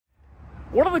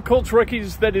one of the Colts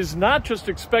rookies that is not just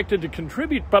expected to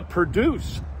contribute but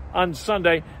produce on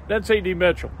Sunday, that's A.D.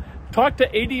 Mitchell. Talk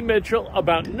to A.D. Mitchell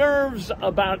about nerves,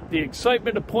 about the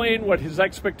excitement of playing, what his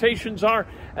expectations are,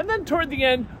 and then toward the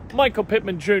end, Michael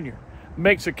Pittman Jr.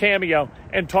 makes a cameo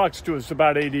and talks to us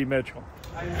about A.D. Mitchell.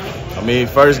 I mean,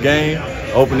 first game,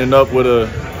 opening up with a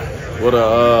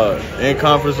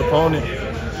in-conference opponent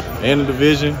in the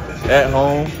division at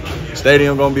home.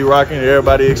 Stadium gonna be rocking.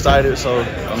 Everybody excited. So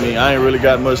I mean, I ain't really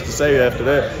got much to say after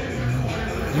that.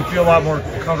 You feel a lot more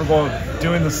comfortable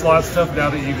doing the slot stuff now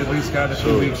that you've at least got a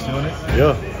few weeks doing it?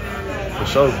 Yeah, for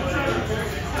sure.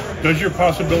 Does your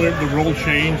possibility of the role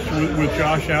change with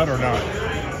Josh out or not?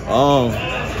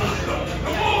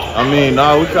 I mean,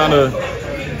 we kind of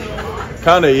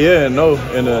yeah and no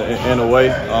in a way.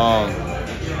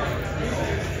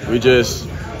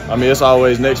 It's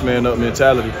always next man up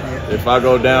mentality. If I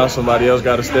go down, somebody else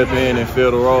got to step in and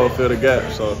fill the role, fill the gap.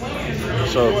 So.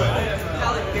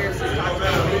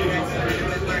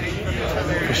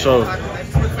 For sure.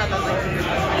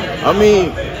 I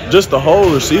mean, just the whole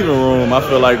receiving room, I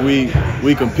feel like we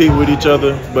compete with each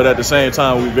other, but at the same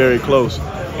time, we're very close.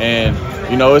 And,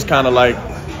 it's kind of like,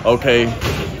 okay,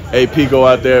 AP go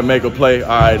out there and make a play. All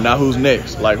right, now who's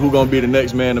next? Like, who's going to be the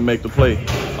next man to make the play?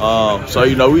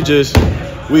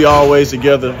 We always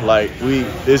together. Like,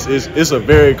 it's a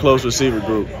very close receiver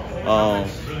group.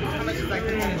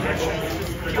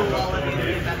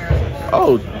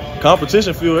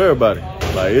 Competition fuel everybody.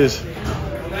 Like, it's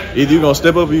either you're going to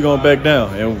step up or you're going to back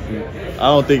down. And I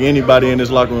don't think anybody in this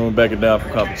locker room is backing down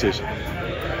from competition.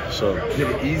 So, did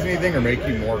it ease anything or make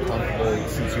you more comfortable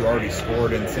since you already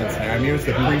scored in Cincinnati? I mean, it was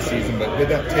the preseason, but did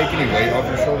that take any weight off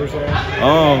your shoulders at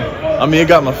all? It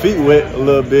got my feet wet a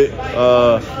little bit.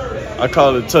 I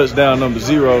call it touchdown number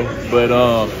 0, but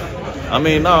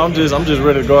I'm just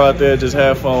ready to go out there, just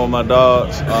have fun with my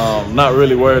dogs. Not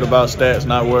really worried about stats,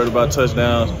 not worried about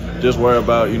touchdowns. Just worry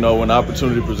about, when the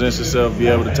opportunity presents itself, be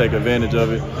able to take advantage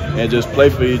of it and just play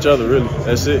for each other, really.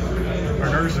 That's it. Are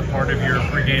nerves a part of your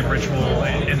pregame ritual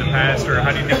in the past, or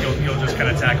how do you think you'll just kind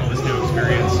of tackle this new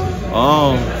experience?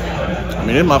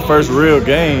 It's my first real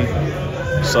game,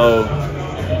 so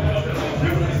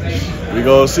we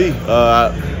go see.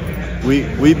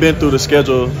 We've been through the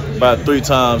schedule about 3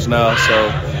 times now,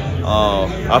 so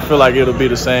I feel like it'll be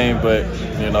the same, but,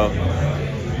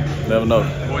 never know.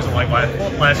 What was it like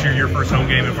last year, your first home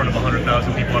game in front of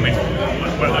 100,000 people? I mean,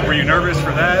 were you nervous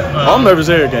for that? I'm nervous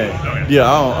every game. Okay. Yeah,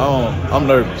 I'm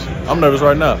nervous. I'm nervous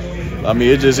right now. I mean,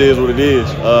 it just is what it is.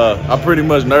 I'm pretty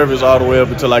much nervous all the way up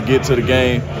until I get to the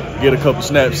game, get a couple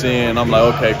snaps in. I'm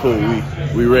like, okay, cool,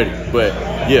 we ready. But,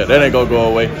 yeah, that ain't going to go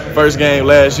away. First game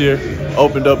last year,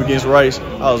 opened up against Rice.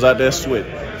 I was out there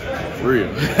sweating. For real.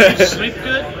 You sleep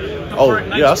good?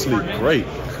 I sleep great.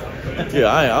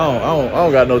 Yeah, I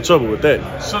don't got no trouble with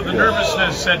that. So the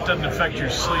nervousness, that doesn't affect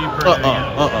your sleep or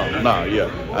anything? Nah,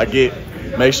 yeah.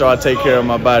 Make sure I take care of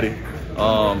my body.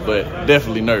 But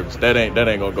definitely nervous. That ain't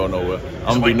gonna go nowhere.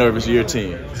 I'm gonna be nervous year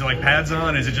 10. Is it like pads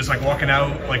on? Is it just like walking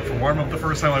out like for warm up the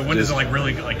first time? Like when does it like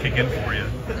really like kick in for you?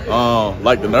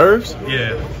 Like the nerves?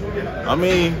 Yeah. I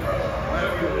mean,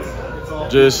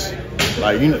 just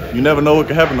like you never know what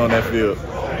can happen on that field.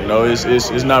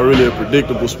 It's not really a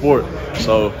predictable sport.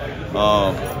 So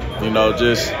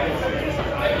just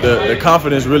the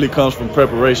confidence really comes from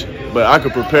preparation. But I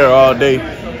could prepare all day.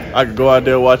 I could go out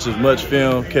there, watch as much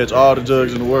film, catch all the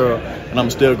jugs in the world, and I'm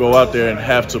still go out there and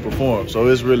have to perform. So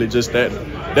it's really just that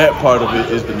part of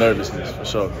it is the nervousness, for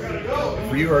sure.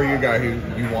 For you, are you a guy who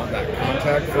you want that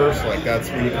contact first? Like that's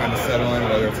when you kind of settle in,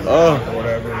 whether it's a block or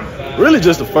whatever? Really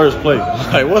just the first play.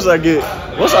 Like once I get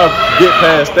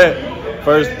past that,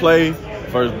 first play,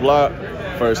 first block,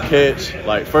 first catch,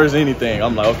 like first anything,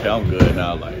 I'm like, okay, I'm good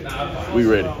now. Like, we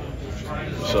ready.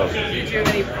 So. Do you have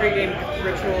any pregame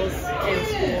rituals in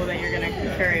school that you're gonna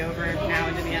carry over now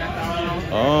into the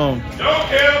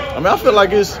NFL? I feel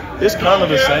like it's kind of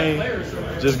the same,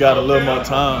 just got a little more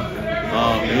time.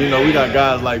 We got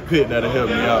guys like Pitt that'll help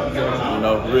me out.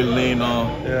 Really lean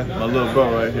on my little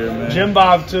bro right here, man. Jim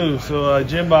Bob too. So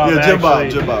Jim Bob. Yeah, Jim Bob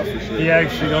for sure. He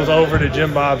actually goes over to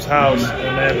Jim Bob's house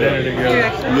and they have dinner together.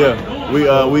 Yeah,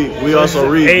 we also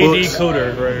read AD books.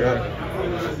 Cooter right here.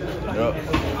 Yep.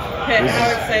 How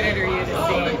excited are you to see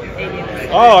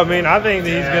AD? I think that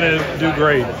he's going to do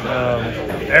great.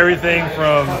 everything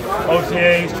from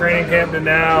OTAs, training camp to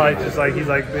now. He's been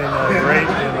great,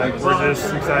 and we're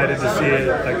just excited to see it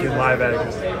in live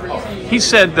action. He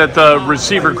said that the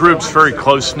receiver group's very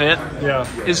close knit. Yeah.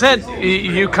 Is that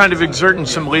you kind of exerting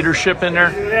some leadership in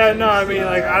there? Yeah, no, I mean,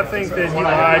 I think that he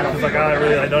lied because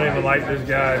I don't even like this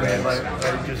guy,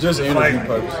 man. Just interview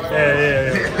purpose.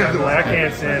 Yeah. I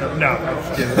can't stand him. No.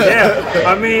 Yeah,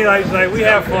 I mean, we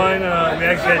have fun. We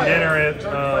actually had dinner at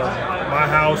my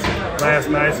house last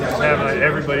night, so just having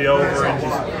everybody over and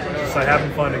just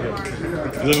having fun together.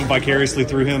 You're living vicariously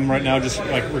through him right now, just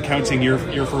recounting your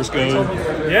first go.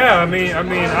 Yeah, I mean,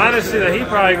 honestly, he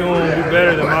probably going to do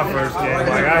better than my first game.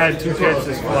 I had 2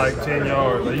 catches for 10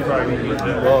 yards, but he probably going to do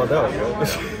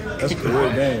better. That's a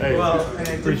career game.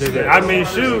 Hey, appreciate that. I mean,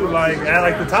 shoot,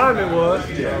 at the time it was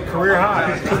career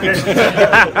high.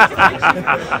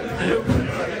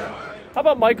 How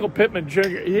about Michael Pittman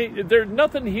Jr.? There's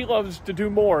nothing he loves to do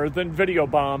more than video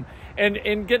bomb,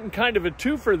 and getting kind of a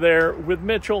twofer there with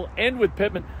Mitchell and with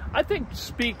Pittman, I think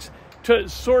speaks to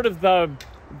sort of the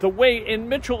way, and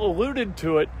Mitchell alluded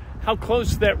to it, how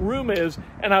close that room is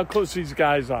and how close these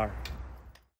guys are.